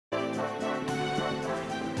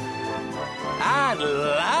At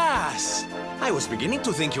last! I was beginning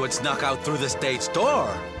to think you had snuck out through the stage door.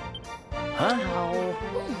 Huh?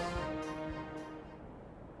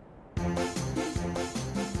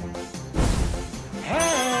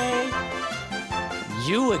 Hey!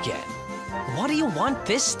 You again. What do you want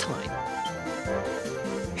this time?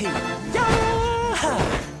 Hey!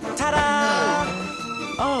 Yeah! Ta-da!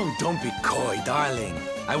 Oh, don't be coy, darling.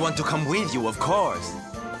 I want to come with you, of course.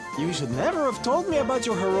 You should never have told me about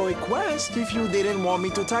your heroic quest if you didn't want me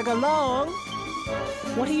to tag along.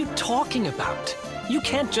 What are you talking about? You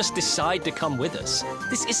can't just decide to come with us.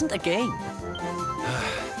 This isn't a game.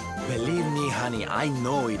 Believe me, honey, I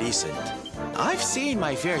know it isn't. I've seen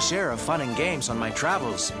my fair share of fun and games on my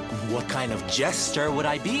travels. What kind of jester would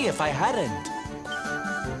I be if I hadn't?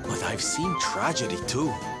 But I've seen tragedy,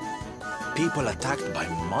 too. People attacked by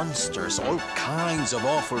monsters, all kinds of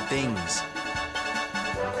awful things.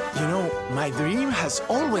 You know, my dream has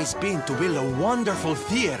always been to build a wonderful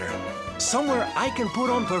theater. Somewhere I can put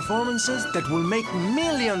on performances that will make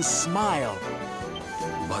millions smile.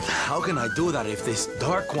 But how can I do that if this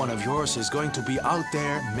dark one of yours is going to be out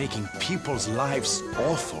there making people's lives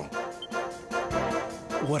awful?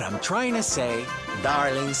 What I'm trying to say,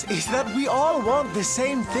 darlings, is that we all want the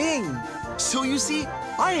same thing. So you see,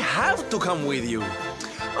 I have to come with you.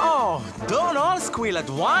 Oh, don't all squeal at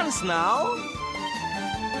once now.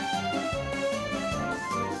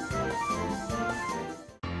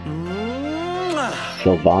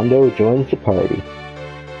 Sylvando joins the party.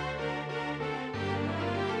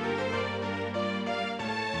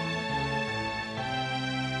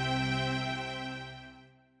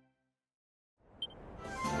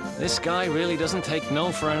 This guy really doesn't take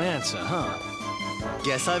no for an answer, huh?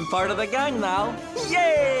 Guess I'm part of the gang now.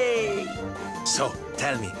 Yay! So,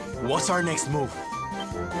 tell me, what's our next move?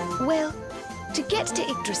 Well, to get to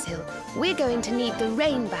Yggdrasil, we're going to need the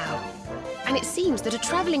rainbow. And it seems that a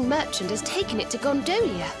traveling merchant has taken it to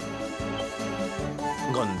Gondolia.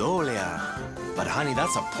 Gondolia? But honey,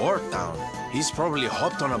 that's a port town. He's probably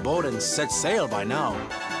hopped on a boat and set sail by now.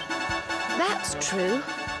 That's true.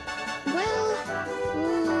 Well,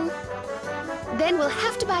 then we'll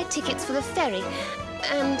have to buy tickets for the ferry,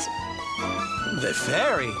 and... The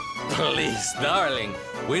ferry? Please, darling.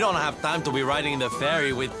 We don't have time to be riding the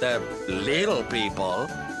ferry with the little people.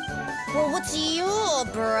 Well, what's your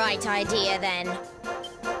bright idea, then?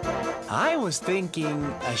 I was thinking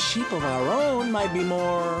a ship of our own might be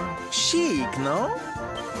more chic, no?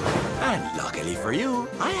 And luckily for you,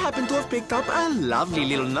 I happen to have picked up a lovely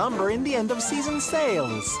little number in the end-of-season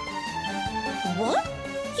sales. What?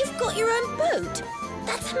 You've got your own boat?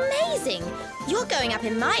 That's amazing! You're going up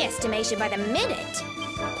in my estimation by the minute.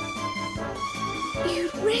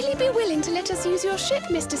 You'd really be willing to let us use your ship,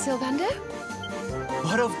 Mr. Sylvando?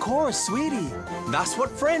 But of course, sweetie. That's what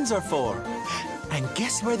friends are for. And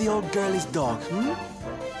guess where the old girl is docked,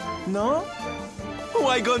 No?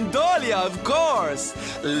 Why, Gondolia, of course!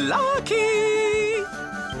 Lucky!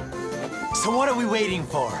 So what are we waiting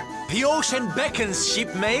for? The ocean beckons,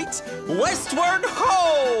 shipmate! Westward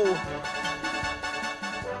ho!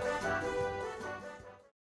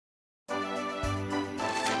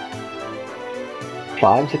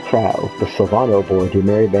 Five's a crowd. The Sylvando board, your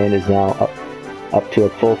merry band is now up to a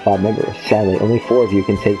full 5 members. Sadly, only 4 of you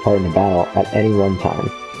can take part in the battle at any one time.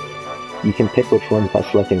 You can pick which ones by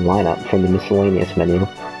selecting lineup from the miscellaneous menu,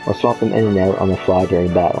 or swap them in and out on the fly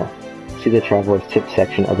during battle. See the Traveler's Tip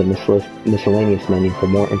section of the miscellaneous menu for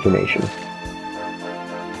more information.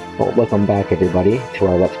 Well, welcome back everybody to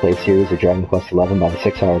our Let's Play series of Dragon Quest XI by the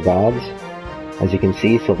 6-Hour Gods. As you can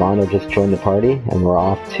see, Sylvando just joined the party, and we're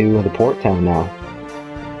off to the port town now.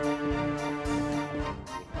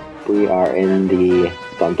 We are in the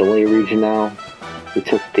Gondolia region now. We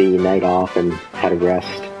took the night off and had a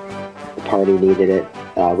rest. The party needed it.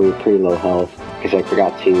 We were pretty low health because I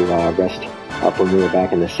forgot to rest up when we were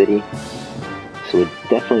back in the city. So we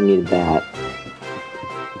definitely needed that.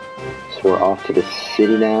 So we're off to the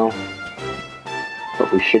city now.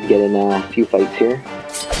 But we should get in a few fights here.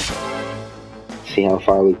 See how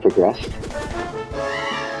far we've progressed.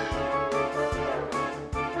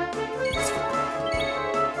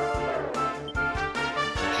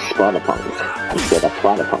 Splatapunk instead of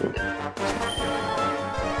Platapunk.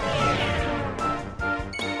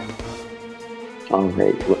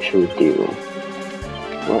 Alright, what should we do?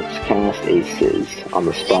 Let's cast Aces on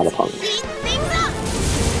the Splatapunk.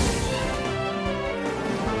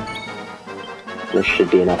 This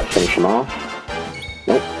should be enough to finish him off.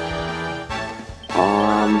 Nope.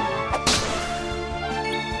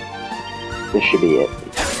 This should be it.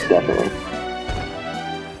 Definitely.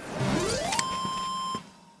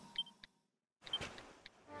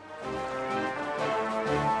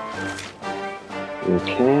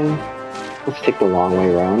 Okay, let's take the long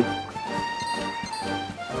way around.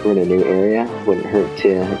 We're in a new area. Wouldn't hurt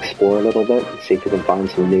to explore a little bit, see if we can find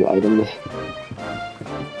some new items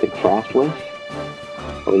to craft with.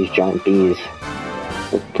 All these giant bees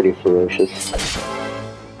look pretty ferocious.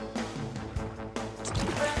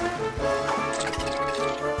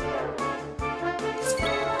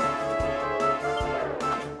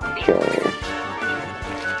 Okay.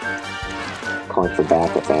 Calling for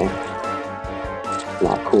backup, eh?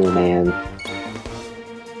 Not cool, man.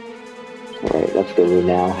 Alright, let's go. We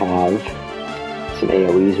now have some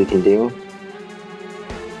AoEs we can do.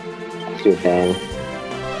 Let's do a bang.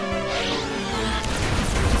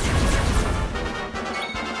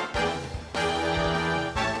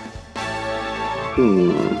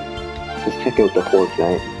 Let's check out the Horse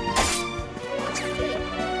Knight.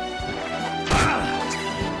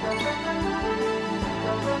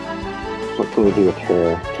 What can we do with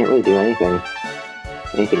her? Can't really do anything.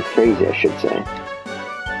 Anything crazy, I should say.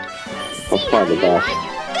 That's probably the best.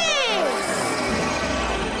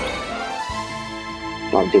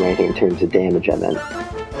 Not do anything in terms of damage, I meant.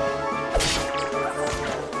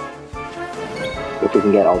 If we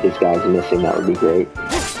can get all these guys missing, that would be great.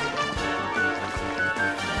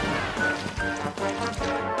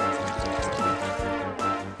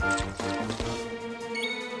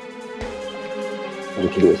 We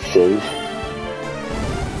can do a Sizz.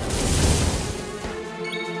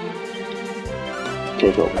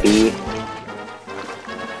 Take out B.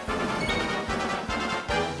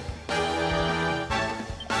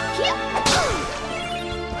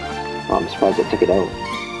 Oh, I'm surprised I took it out.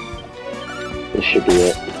 This should be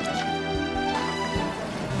it.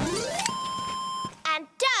 And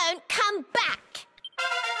don't come back!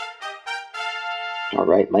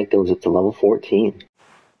 Alright, Mike goes up to level 14.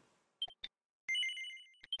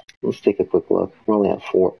 Let's take a quick look. We're only at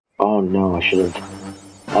 4. Oh no, I should have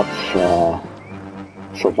upped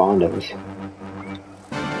Sylvando's.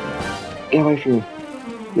 Get away from me.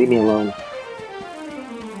 Leave me alone.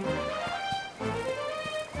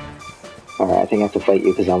 Alright, I think I have to fight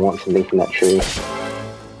you because I want something from that tree.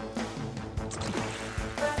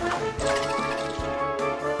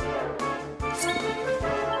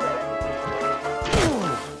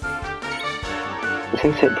 This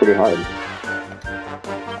thing's hit pretty hard.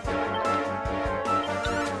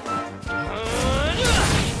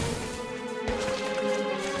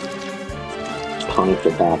 Pony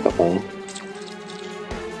for backup, eh?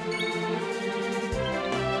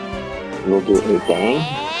 We'll do a bang.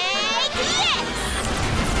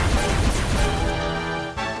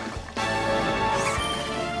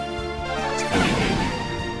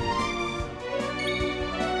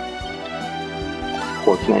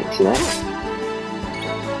 Horse Knight's next.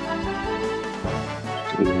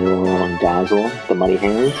 We will dazzle the Muddy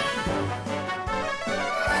Hands.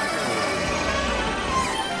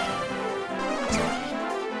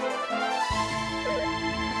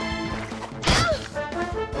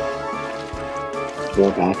 Go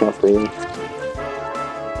back up, really.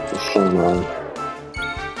 It's so annoying.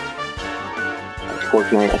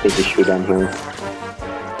 Horse Knight, I think we should be done here.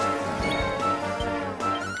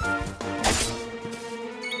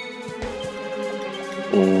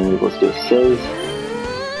 And let's do a Sizz.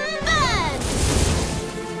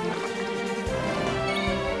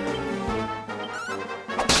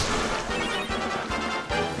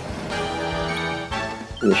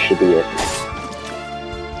 And this should be it.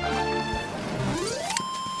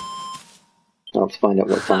 Let's find out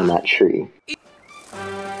what's on that tree.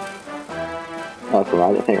 Oh, I can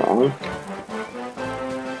ride that thing around?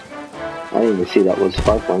 I didn't even see that was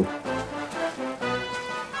sparkling.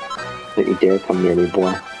 Don't you dare come near me, boy.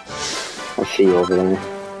 I see you over there.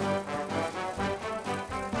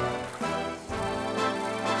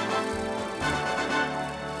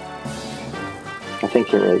 I think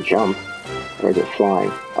you can't really jump. Or is it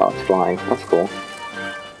flying? Oh, it's flying. That's cool.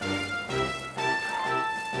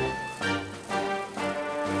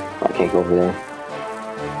 I can't go over there.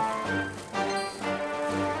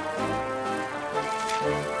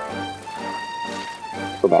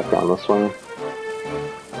 Go back down this way.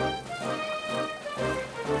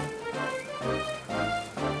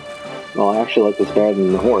 Well, I actually like this better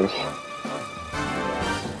than the horse.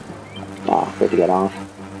 Ah, good to get off.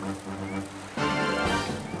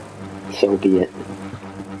 So be it.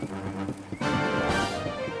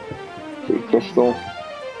 Free crystal.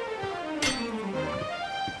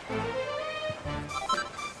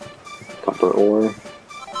 Copper ore.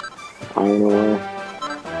 Iron ore.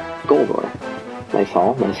 Gold ore. Nice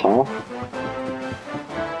haul, nice haul.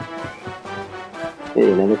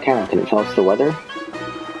 Hey, another cow. Can it tell us the weather?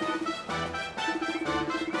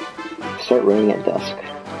 start raining at dusk.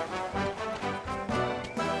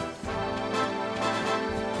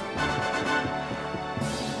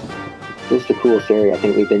 This is the coolest area I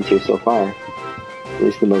think we've been to so far. At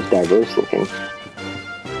least the most diverse looking.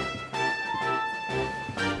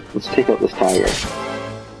 Let's take out this tiger.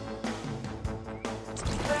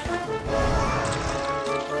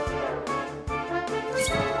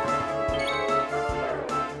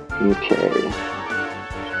 Okay.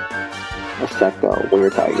 A secto,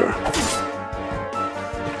 weird tiger.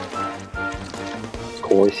 Of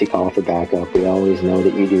course you call for backup, we always know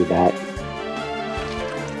that you do that.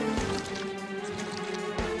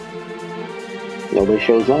 Nobody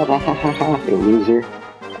shows up, ha ha ha ha, you loser.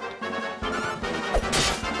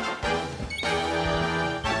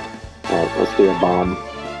 Alright, let's do a bomb.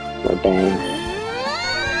 Or bang.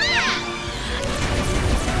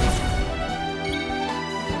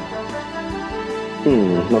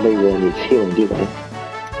 Nobody really needs healing, do they?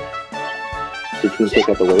 So you can take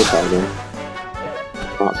out the wave tiger.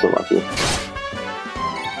 Not so lucky.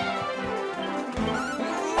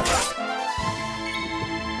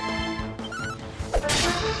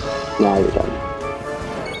 Now you're done.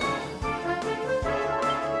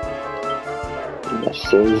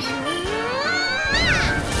 This is...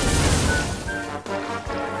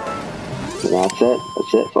 That's it.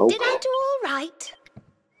 That's it, folks. Did I do all right?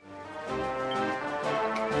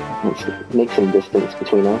 Let's make some distance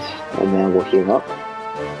between us, and then we'll heal up.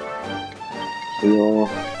 Heal.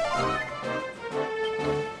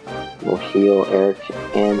 We'll heal Eric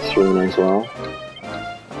and Serena as well.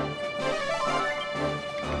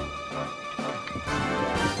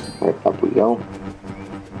 Right, up we go.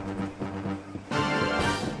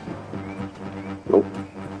 Nope.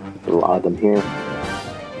 There's a lot of them here.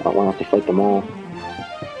 I don't want to have to fight them all.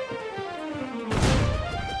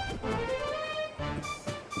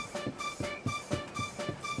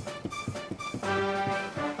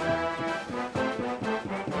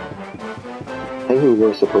 I think we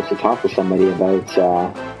were supposed to talk to somebody about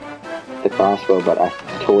the crossbow, but I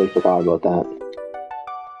totally forgot about that.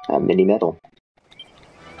 Mini metal.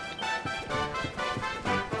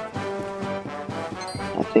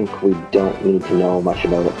 I think we don't need to know much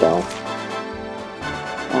about it though.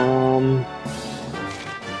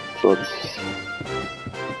 So let's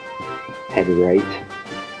head right.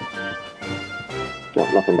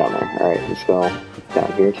 Nope, nothing down there. Alright, let's go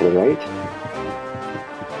down here to the right.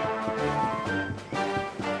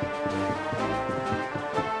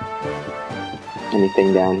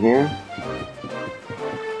 Anything down here?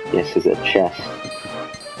 Yes, there's a chest.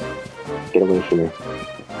 Get away from me.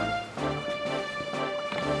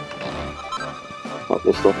 Oh,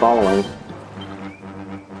 they're still following.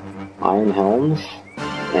 Iron helms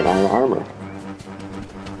and iron armor.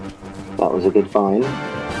 That was a good find.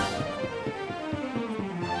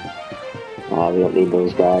 We don't need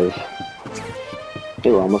those guys.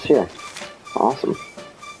 Hey, we're almost here. Awesome.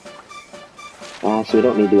 So we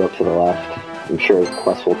don't need to go up to the left. I'm sure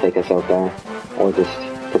Quest will take us out there, or just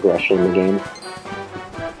progression in the game.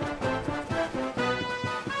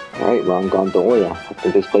 Alright, we're on Gondolia. I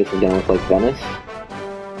think this place is gonna look like Venice.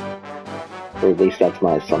 Or at least that's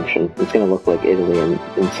my assumption. It's gonna look like Italy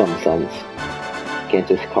in some sense. Can't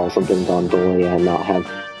just call something Gondolia and not have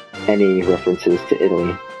any references to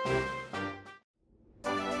Italy.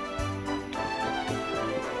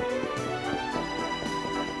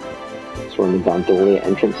 So we're in the Gondolia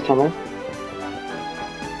entrance tunnel.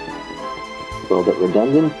 A little bit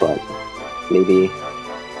redundant, but maybe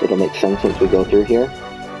it'll make sense once we go through here.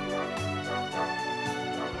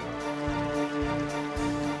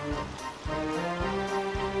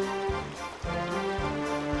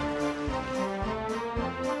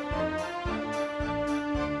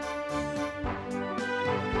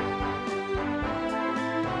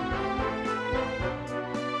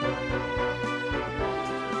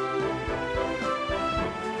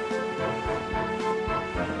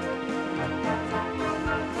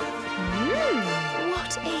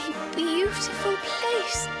 Beautiful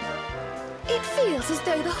place. It feels as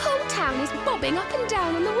though the whole town is bobbing up and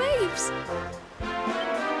down on the waves.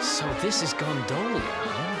 So this is Gondolia,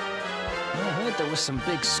 huh? I heard there were some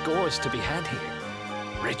big scores to be had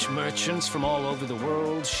here. Rich merchants from all over the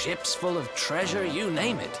world, ships full of treasure, you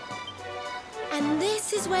name it. And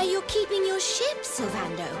this is where you're keeping your ship,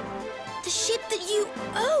 Sylvando? The ship that you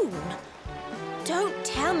own? Don't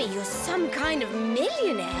tell me you're some kind of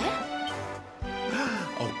millionaire.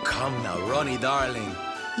 Oh, come now, Ronnie, darling.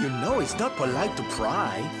 You know it's not polite to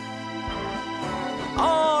pry.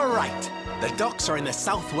 All right. The docks are in the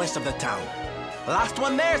southwest of the town. Last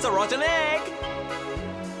one there's a rotten egg.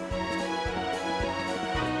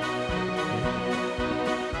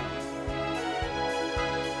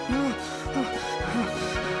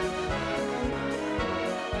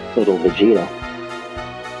 little Vegeta.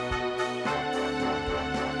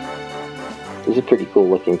 This is a pretty cool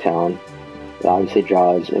looking town. It obviously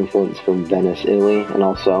draws influence from Venice, Italy, and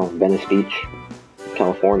also Venice Beach,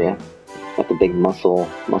 California. Got the big muscle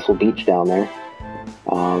beach down there.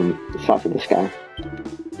 Let's talk to this guy.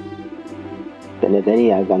 The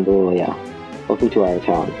Grotta Gondolia. Welcome to our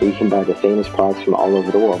town. Here you can buy the famous products from all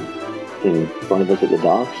over the world. You want to visit the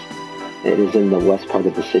docks? It is in the west part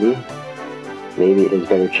of the city. Maybe it is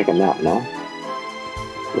better check a map, no?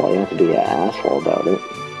 Well, you have to be an asshole about it.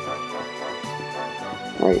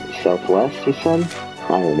 Right, southwest, he said?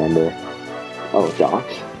 I remember. Oh,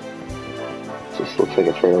 docks. This looks like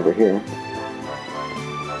it's right over here.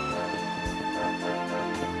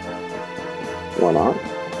 Why not?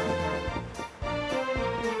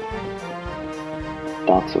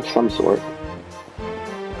 Docks of some sort.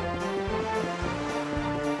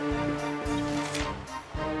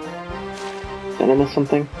 Did I miss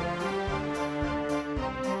something?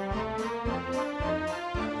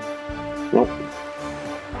 Nope.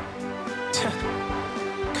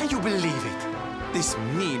 Can you believe it? This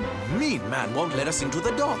mean man won't let us into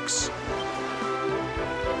the docks.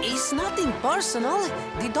 It's nothing personal.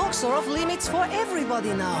 The docks are off limits for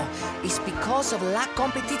everybody now. It's because of la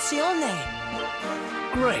competizione.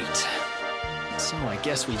 Great. So I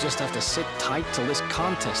guess we just have to sit tight till this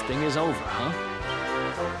contest thing is over, huh?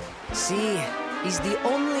 See, it's the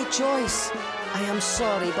only choice. I am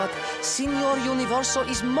sorry, but Signor Universo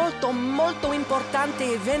is molto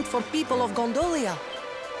importante event for people of Gondolia.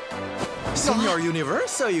 Signor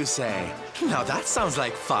Universo, you say? Now that sounds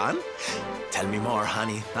like fun. Tell me more,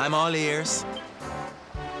 honey. I'm all ears.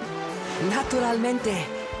 Naturalmente.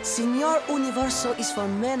 Signor Universo is for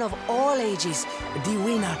men of all ages. The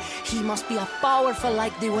winner, he must be powerful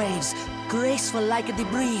like the waves, graceful like the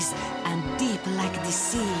breeze, and deep like the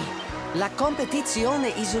sea. La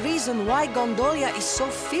competizione is the reason why Gondolia is so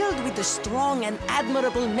filled with the strong and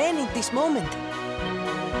admirable men in this moment.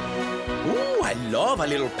 Ooh, I love a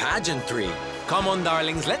little pageantry. Come on,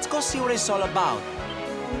 darlings, let's go see what it's all about.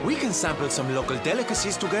 We can sample some local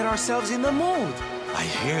delicacies to get ourselves in the mood. I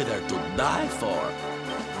hear they're to die for.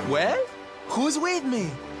 Well, who's with me?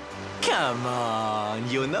 Come on,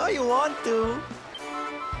 you know you want to.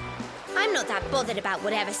 I'm not that bothered about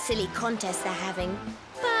whatever silly contest they're having.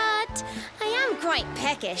 But I am quite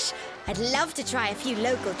peckish. I'd love to try a few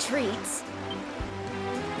local treats.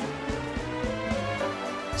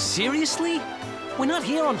 Seriously? We're not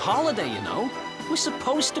here on holiday, you know. We're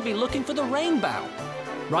supposed to be looking for the rainbow.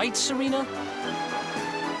 Right, Serena?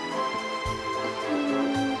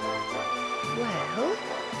 Well...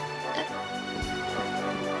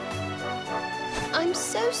 I'm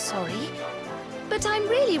so sorry, but I'm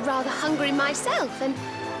really rather hungry myself and...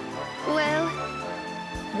 Well,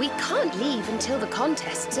 we can't leave until the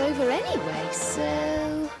contest's over anyway,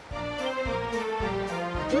 so...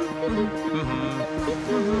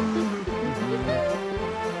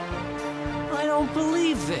 I don't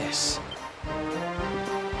believe this.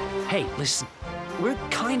 Hey, listen. We're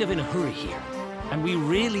kind of in a hurry here, and we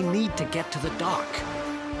really need to get to the dock.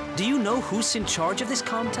 Do you know who's in charge of this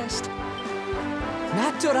contest?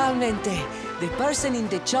 Naturalmente. The person in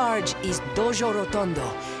the charge is Dojo Rotondo.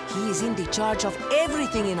 He is in the charge of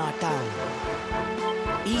everything in our town.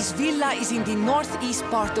 His villa is in the northeast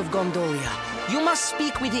part of Gondolia. You must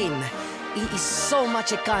speak with him. He is so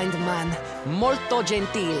much a kind man. Molto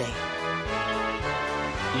gentile.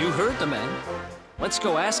 You heard the man. Let's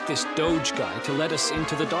go ask this Doge guy to let us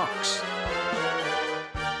into the docks.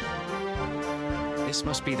 This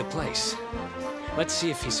must be the place. Let's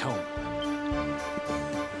see if he's home.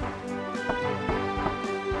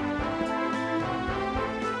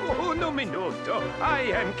 Oh, no minuto. I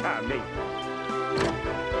am coming.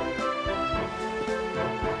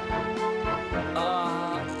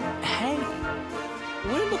 Hey.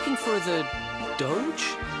 We're looking for the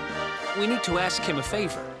Doge? We need to ask him a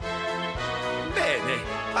favor. Bene.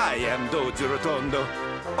 I am Doge Rotondo.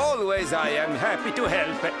 Always I am happy to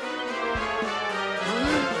help.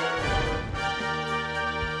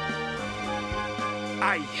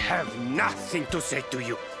 I have nothing to say to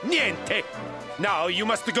you. Niente. Now you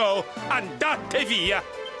must go. Andate via.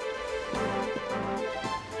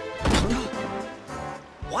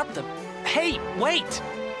 What the... Hey, wait!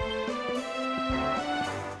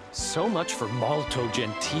 So much for molto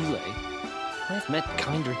gentile. I've met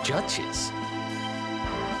kinder judges.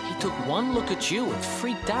 He took one look at you and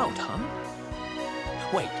freaked out, huh?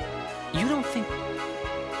 Wait, you don't think...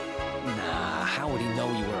 Nah, how would he know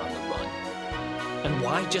you were on the run? And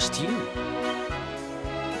why just you?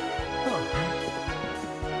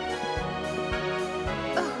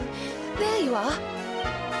 Oh, there you are.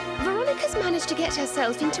 has managed to get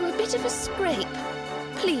herself into a bit of a scrape.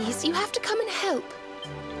 Please, you have to come and help.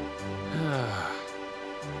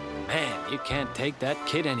 Man, you can't take that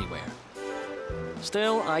kid anywhere.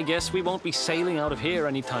 Still, I guess we won't be sailing out of here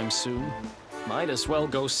anytime soon. Might as well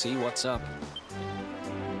go see what's up.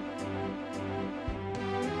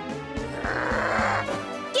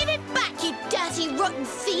 Give it back, you dirty, rotten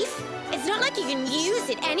thief! It's not like you can use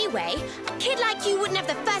it anyway. A kid like you wouldn't have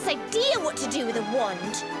the first idea what to do with a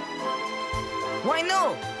wand. Why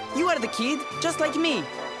no? You are the kid, just like me.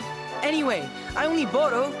 Anyway, I only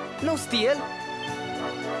borrow, no steal.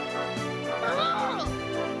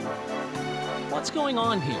 What's going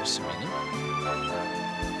on here, Serena?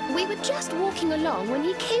 We were just walking along when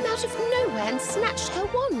he came out of nowhere and snatched her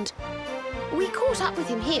wand. We caught up with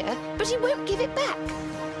him here, but he won't give it back.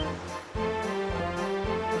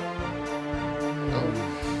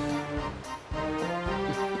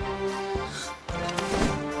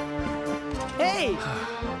 Hey!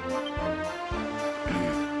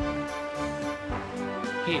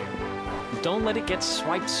 Here, don't let it get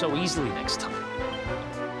swiped so easily next time.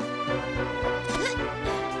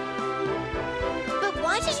 But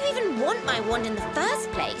why did you even want my wand in the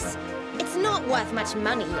first place? It's not worth much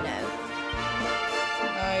money, you know.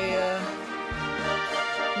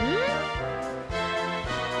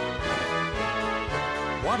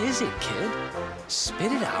 What is it, kid?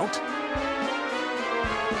 Spit it out.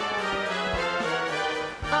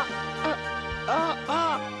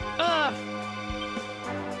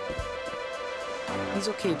 It's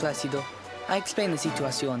okay, Placido. I explain the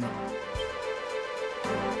situation.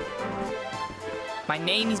 My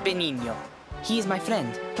name is Benigno. He is my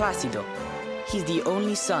friend, Placido. He's the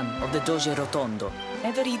only son of the Doge Rotondo.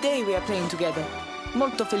 Every day we are playing together.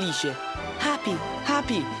 Molto felice. Happy,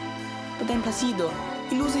 happy. But then Placido,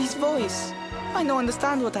 he loses his voice. I don't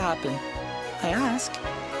understand what happened. I ask,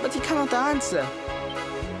 but he cannot answer.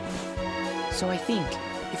 So I think,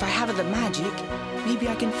 if I have the magic, maybe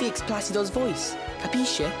I can fix Placido's voice.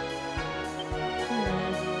 Capisce?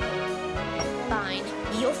 Fine,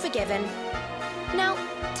 you're forgiven. Now,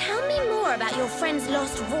 tell me more about your friend's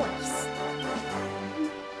lost voice.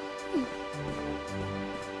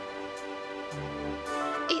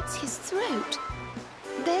 It's his throat.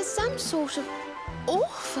 There's some sort of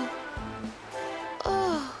awful...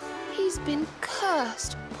 Oh, he's been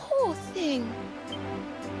cursed. Poor thing.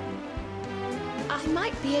 I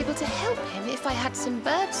might be able to help him if I had some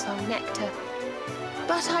birdsong nectar.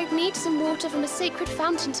 But I'd need some water from a sacred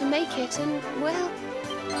fountain to make it, and, well...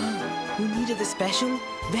 You needed the special,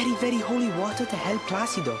 very, very holy water to help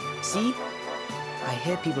Placido. See? I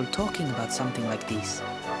hear people talking about something like this.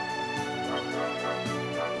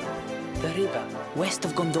 The river, west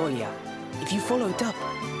of Gondolia. If you follow it up,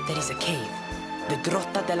 there is a cave. The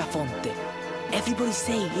Grotta Della Fonte. Everybody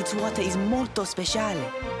say its water is molto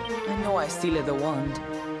speciale. I know I steal the wand.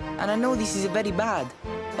 And I know this is very bad.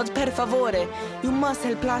 But per favore, you must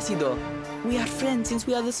help Placido. We are friends since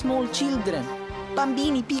we are the small children.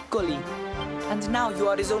 Bambini piccoli. And now you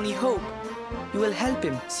are his only hope. You will help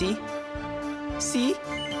him, see? See?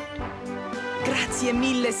 Grazie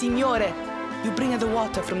mille, signore. You bring the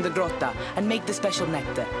water from the grotta and make the special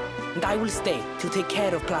nectar. And I will stay to take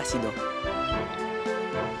care of Placido.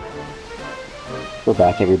 We're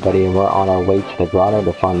back, everybody, and we're on our way to the grotto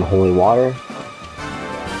to find the holy water.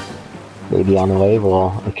 Maybe on the way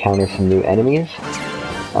we'll encounter some new enemies.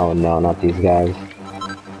 Oh no, not these guys.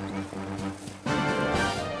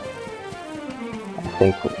 I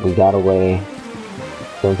think we got away.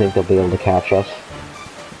 Don't think they'll be able to catch us.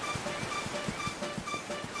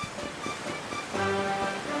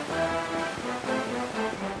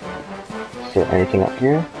 Is there anything up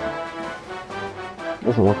here?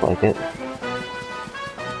 Doesn't look like it.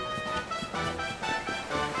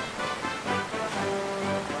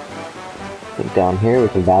 I think down here we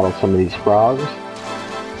can battle some of these frogs.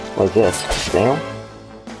 What is this? Snail?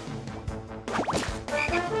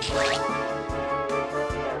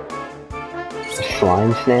 A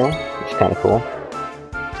slime snail? It's kind of cool.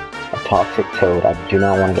 A toxic toad. I do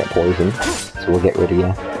not want to get poisoned, so we'll get rid of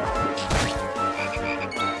you.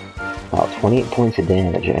 Wow, 28 points of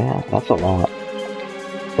damage. Yeah, that's a lot.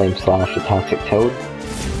 Flame slash the toxic toad.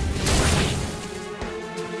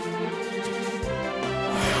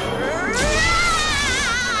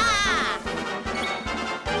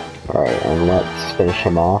 Alright, and let's finish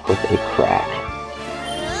him off with a crack.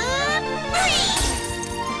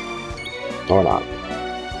 Or not.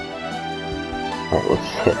 Alright, let's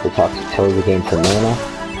hit the toxic toad to gain some mana.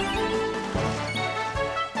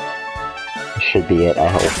 This should be it, I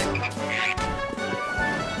hope.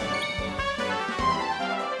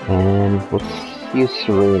 And let's use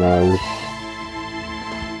Serena's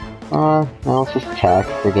Now let's just attack,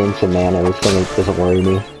 regain some mana. This thing doesn't worry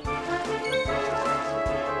me.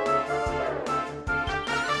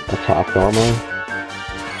 Attack normally.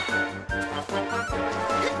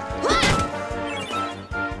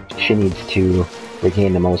 She needs to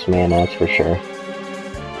regain the most mana, that's for sure.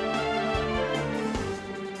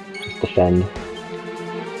 Just defend.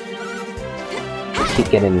 Just keep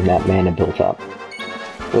getting that mana built up.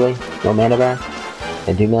 Really? No mana back?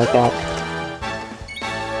 They do me like that?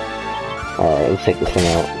 Alright, let's take this thing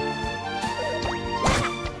out.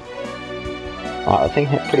 Wow, that thing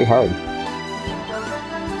hit pretty hard.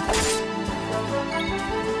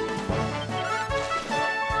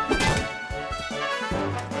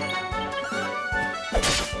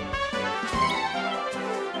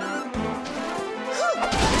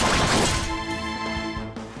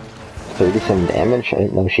 Some damage? I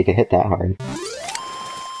didn't know she could hit that hard.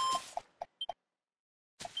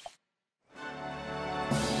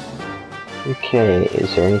 Okay,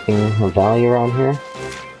 is there anything of value around here?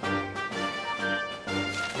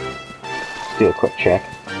 Let's do a quick check.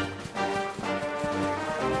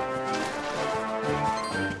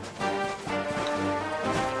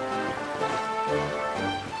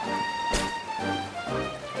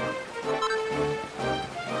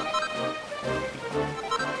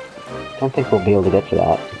 I don't think we'll be able to get to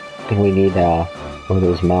that. I think we need one of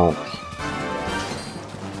those mounts.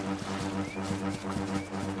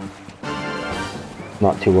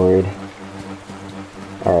 Not too worried.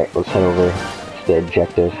 Alright, let's head over to the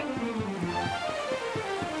objective.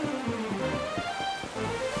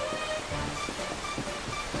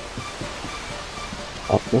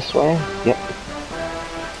 Up this way? Yep.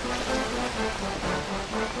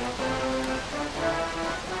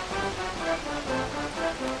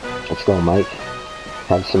 Let's go, Mike.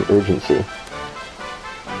 Have some urgency.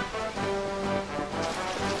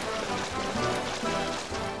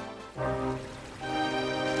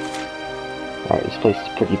 Alright, this place is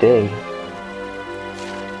pretty big.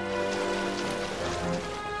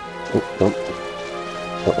 Oop, nope.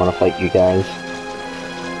 Don't want to fight you guys.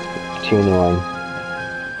 Too annoying.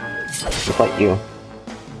 I'll fight you.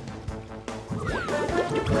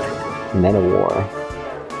 Men of War.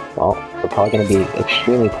 Well, they're probably going to be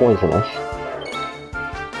extremely poisonous.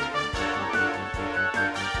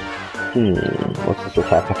 Let's just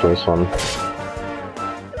attack the first one.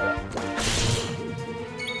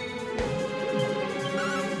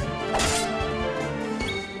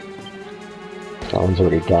 That one's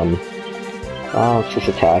already done. Let's just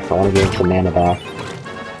attack. I want to gain some mana back.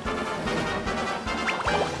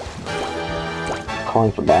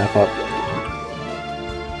 Calling for backup.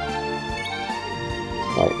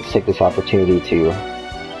 Alright, let's take this opportunity to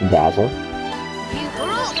dazzle,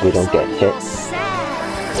 so we don't get hit.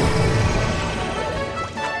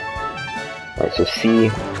 Alright, so C,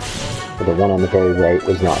 the one on the very right,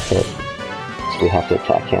 was not hit, so we have to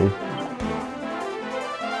attack him.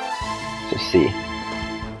 So C.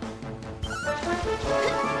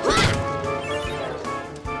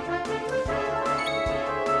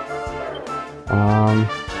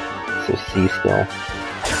 So C still.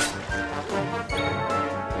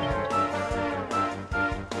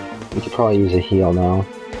 We could probably use a heal now.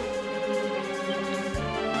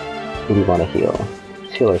 Who do we want to heal?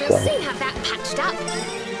 Let's heal ourselves. Soon have that patched up.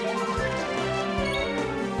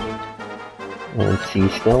 And C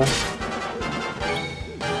still.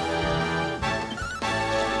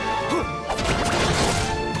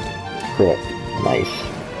 Crit. Nice.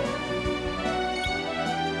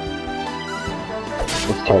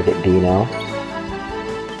 Let's target B now.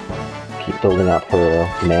 Keep building up her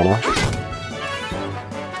mana.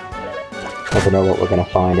 Never know what we're gonna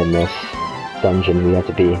find in this dungeon. We have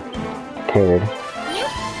to be prepared.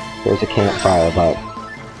 There's a campfire, but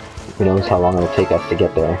who knows how long it'll take us to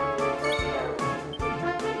get there.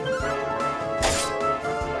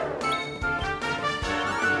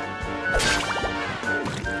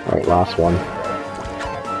 Alright, last one.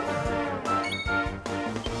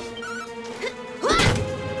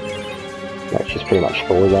 Alright, she's pretty much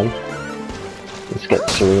full again. Let's get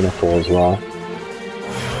Serena full as well.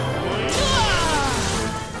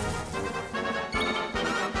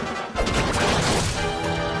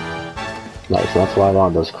 Nice, that's why I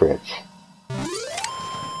want those crits.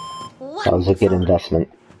 That was a good investment.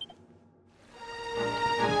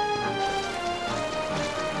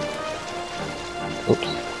 Oops.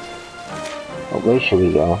 What way should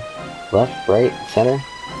we go? Left, right, center?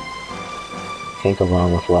 Can't go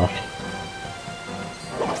wrong with left.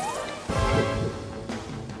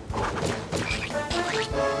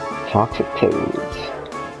 Toxic toads.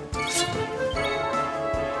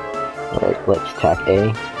 Alright, let's attack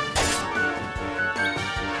A.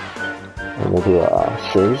 And we'll do a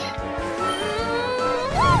Sizz.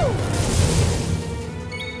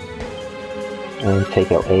 And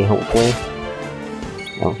take out A, hopefully.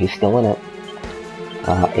 Oh, he's still in it.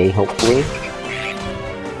 A, hopefully.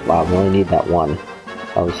 Wow, we only need that one.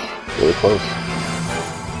 That was really close.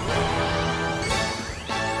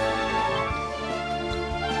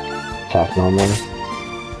 Attack normally.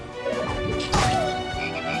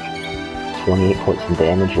 28 points of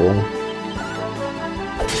damage, really.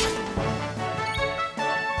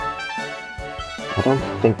 I don't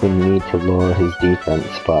think we need to lower his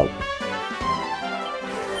defense, but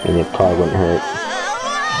I mean, it probably wouldn't hurt.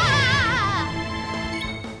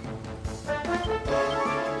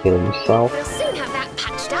 Heal himself. We'll soon have that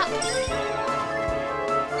patched up.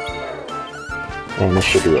 And this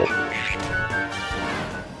should be it.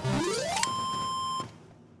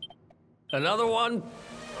 Another one?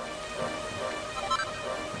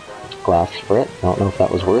 Glass Sprit. I don't know if that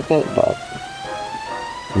was worth it, but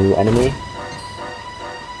new enemy.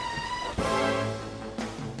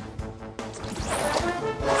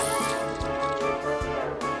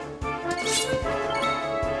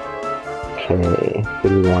 Okay, who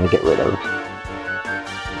do we want to get rid of?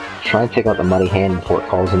 Try and take out the Muddy Hand before it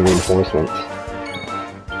calls in reinforcements.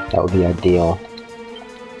 That would be ideal.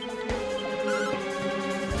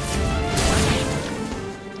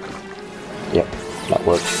 Yep, that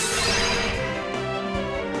works.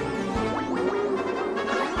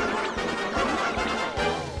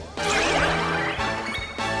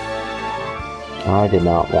 I did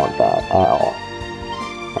not want that at all.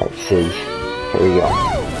 Alright, Sizz. Here we go.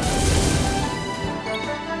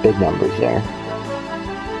 Big numbers there.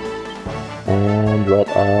 And let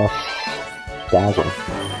us dazzle.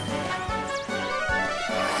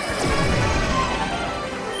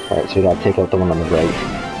 Alright, so we gotta take out the one on the right.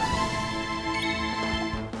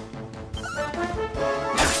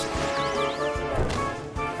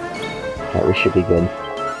 Alright, we should be good.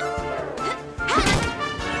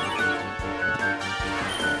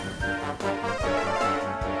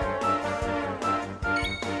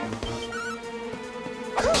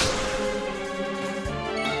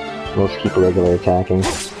 Let's keep regular attacking.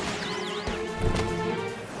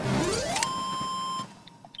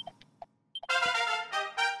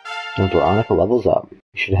 When Veronica levels up,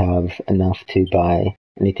 we should have enough to buy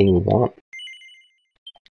anything we want.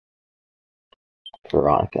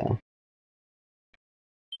 Veronica.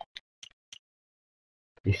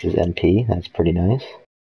 Increases MP, that's pretty nice.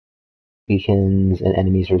 Weakens an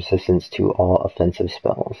enemy's resistance to all offensive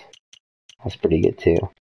spells. That's pretty good too.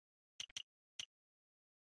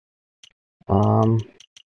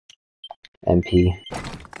 MP.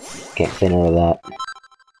 Can't say no to that.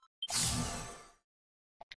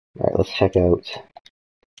 Alright, let's check out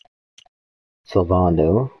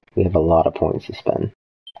Sylvando. We have a lot of points to spend.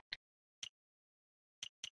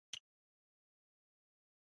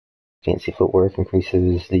 Fancy Footwork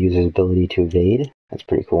increases the user's ability to evade. That's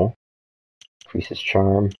pretty cool. Increases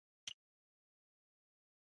Charm.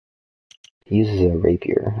 He uses a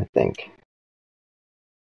rapier, I think.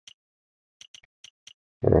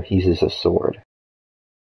 Or he uses a sword.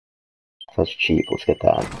 So that's cheap, let's get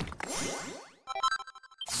that.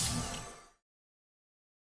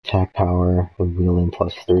 Attack power with wheeling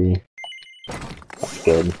 +3. That's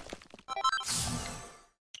good.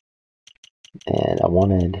 And I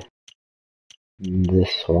wanted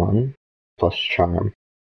this one plus charm.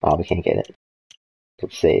 Oh, we can't get it.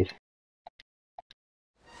 Let's save.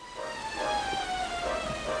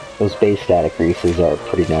 Those base stat increases are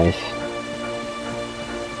pretty nice.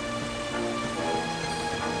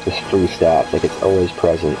 Just free stats, like it's always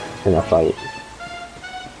present in a fight.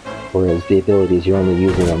 Whereas the abilities, you're only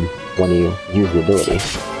using them when you use the ability.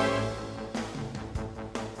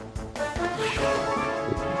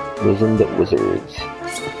 Wizened Wizards.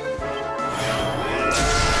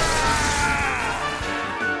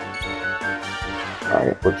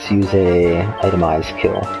 Alright, let's use a itemized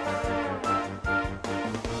kill.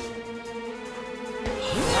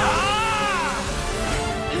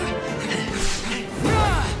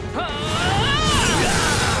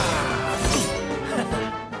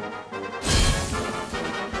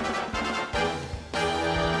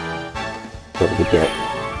 What did we get? I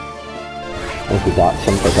think we got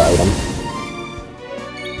some for the item.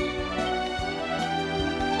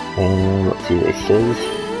 And let's see what it says.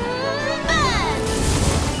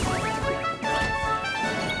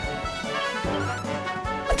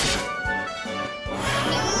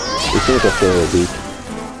 These things are fairly weak.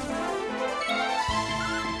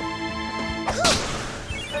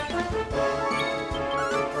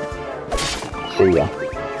 See ya.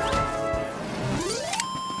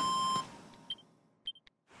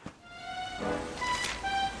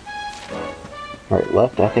 Right,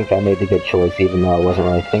 left, I think I made the good choice even though I wasn't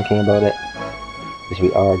really thinking about it. Because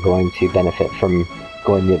we are going to benefit from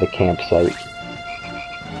going near the campsite.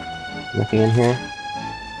 Nothing in here?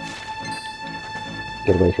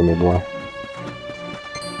 Get away from me, boy.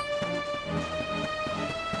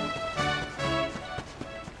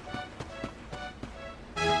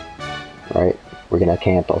 Right, we're gonna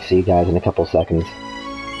camp. I'll see you guys in a couple seconds.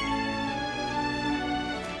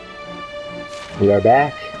 We are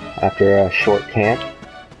back after a short camp.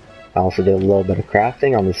 I also did a little bit of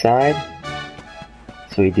crafting on the side.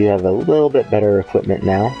 So we do have a little bit better equipment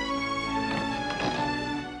now.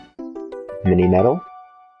 Mini metal.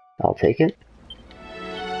 I'll take it.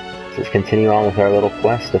 So let's continue on with our little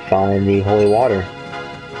quest to find the holy water.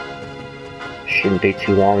 Shouldn't be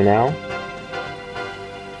too long now.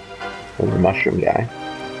 There's the mushroom guy.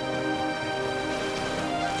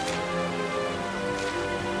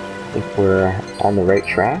 I think we're on the right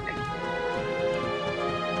track.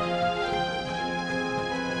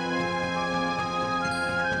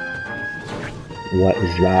 What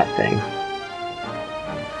is that thing?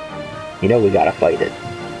 You know we gotta fight it.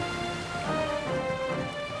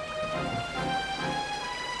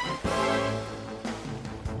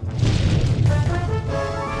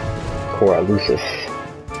 Lucis.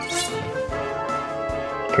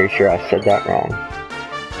 Pretty sure I said that wrong.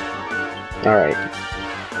 Alright.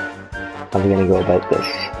 How are we gonna go about this?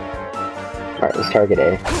 Alright, let's target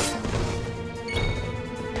A.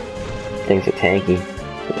 Things are tanky.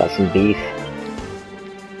 We got some beef.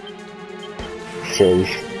 Sizz.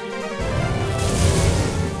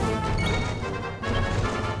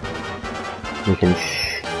 We can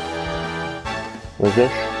What's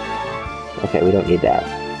this? Okay, we don't need that.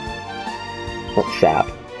 Let's sap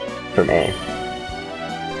from A.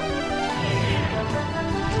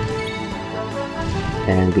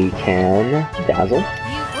 And we can dazzle. You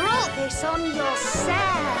brought this on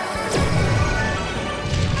yourself.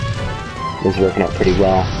 This is working out pretty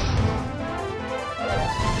well.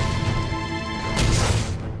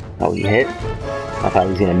 Oh, he hit? I thought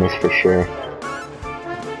he was gonna miss for sure.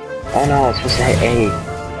 Oh no, I was supposed to hit A.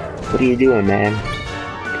 What are you doing, man?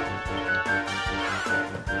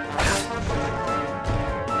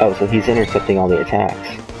 Oh, so he's intercepting all the attacks.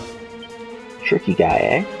 Tricky guy,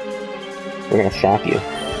 eh? We're gonna sap you.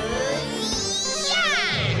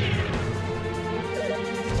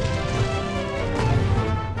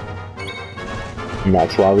 And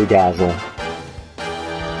that's why we dazzle.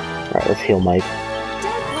 Alright, let's heal Mike.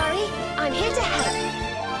 Don't worry, I'm here to help.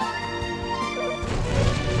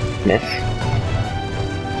 Miss.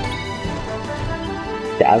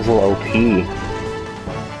 Dazzle OP.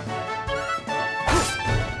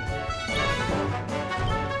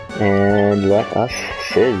 And let us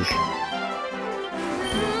sizz.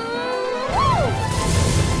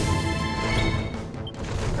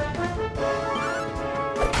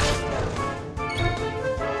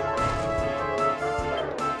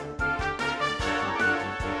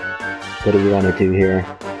 What do we want to do here?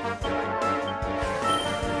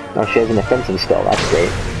 Oh, she has an offensive spell, that's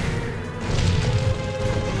great.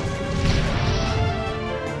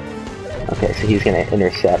 Okay, so he's gonna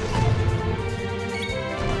intercept.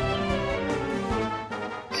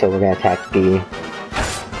 So we're gonna attack B. We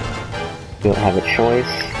don't have a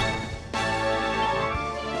choice.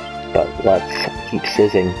 But let's keep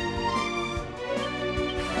sizzing.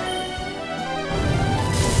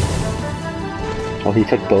 Oh, he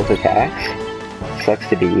took both attacks? Sucks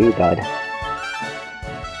to be you, bud.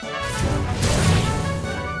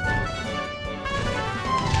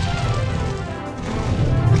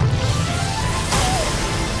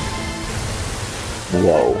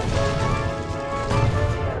 Whoa.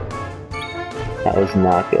 That was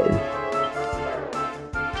not good.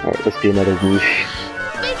 Alright, let's do another whoosh.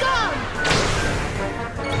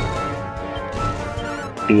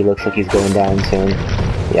 B looks like he's going down soon.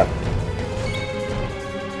 Yep.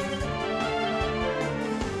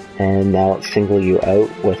 And now let's single you out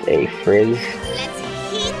with a frizz. Let's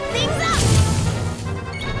heat things up!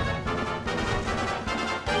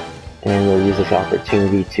 And we'll use this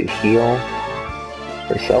opportunity to heal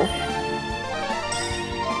herself.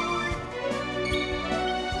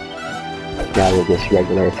 Now with this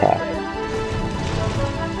regular attack.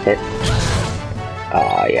 Hit.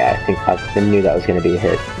 Ah, yeah, I knew that was going to be a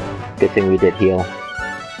hit. Good thing we did heal.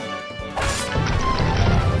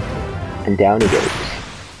 And down he goes.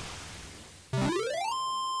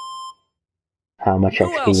 How much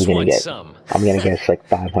XP are we gonna get? Some? I'm gonna guess like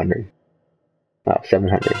 500. Oh,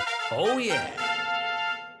 700. Oh yeah.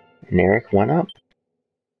 And Eric went up.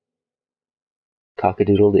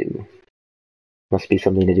 Cock-a-doodle-doo. Must be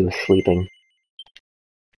something to do with sleeping.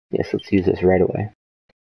 Yes, let's use this right away.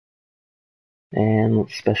 And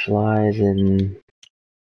let's specialize in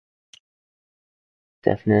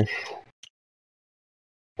deafness,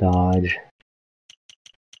 dodge.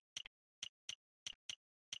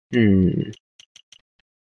 I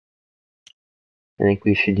think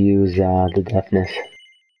we should use the deafness.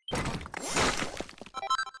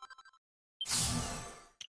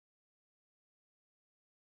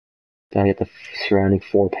 Gotta get the surrounding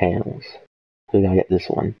 4 panels. So we gotta get this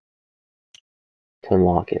one to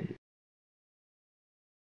unlock it.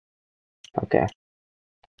 Okay.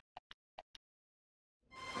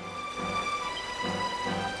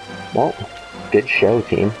 Well, good show,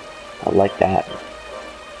 team. I like that.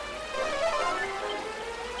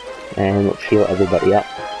 And let's heal everybody up.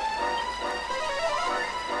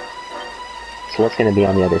 So what's going to be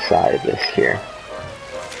on the other side of this here?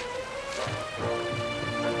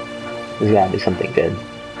 There's got to be something good.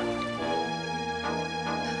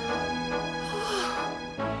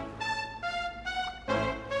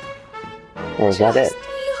 Or is that it?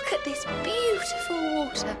 Look at this beautiful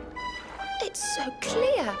water. It's so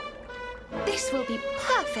clear. This will be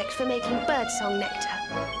perfect for making birdsong nectar.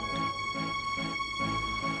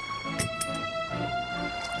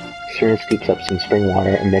 Serena scoops up some spring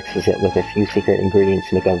water and mixes it with a few secret ingredients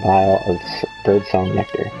to make a vial of birdsong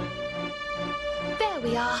nectar. There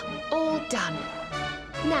we are, all done.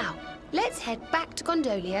 Now, let's head back to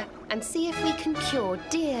Gondolia and see if we can cure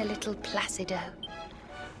dear little Placido.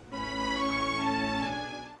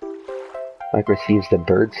 Mike receives the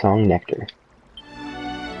birdsong nectar.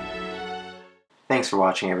 Thanks for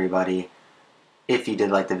watching, everybody. If you did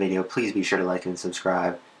like the video, please be sure to like and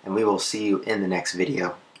subscribe, and we will see you in the next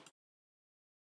video.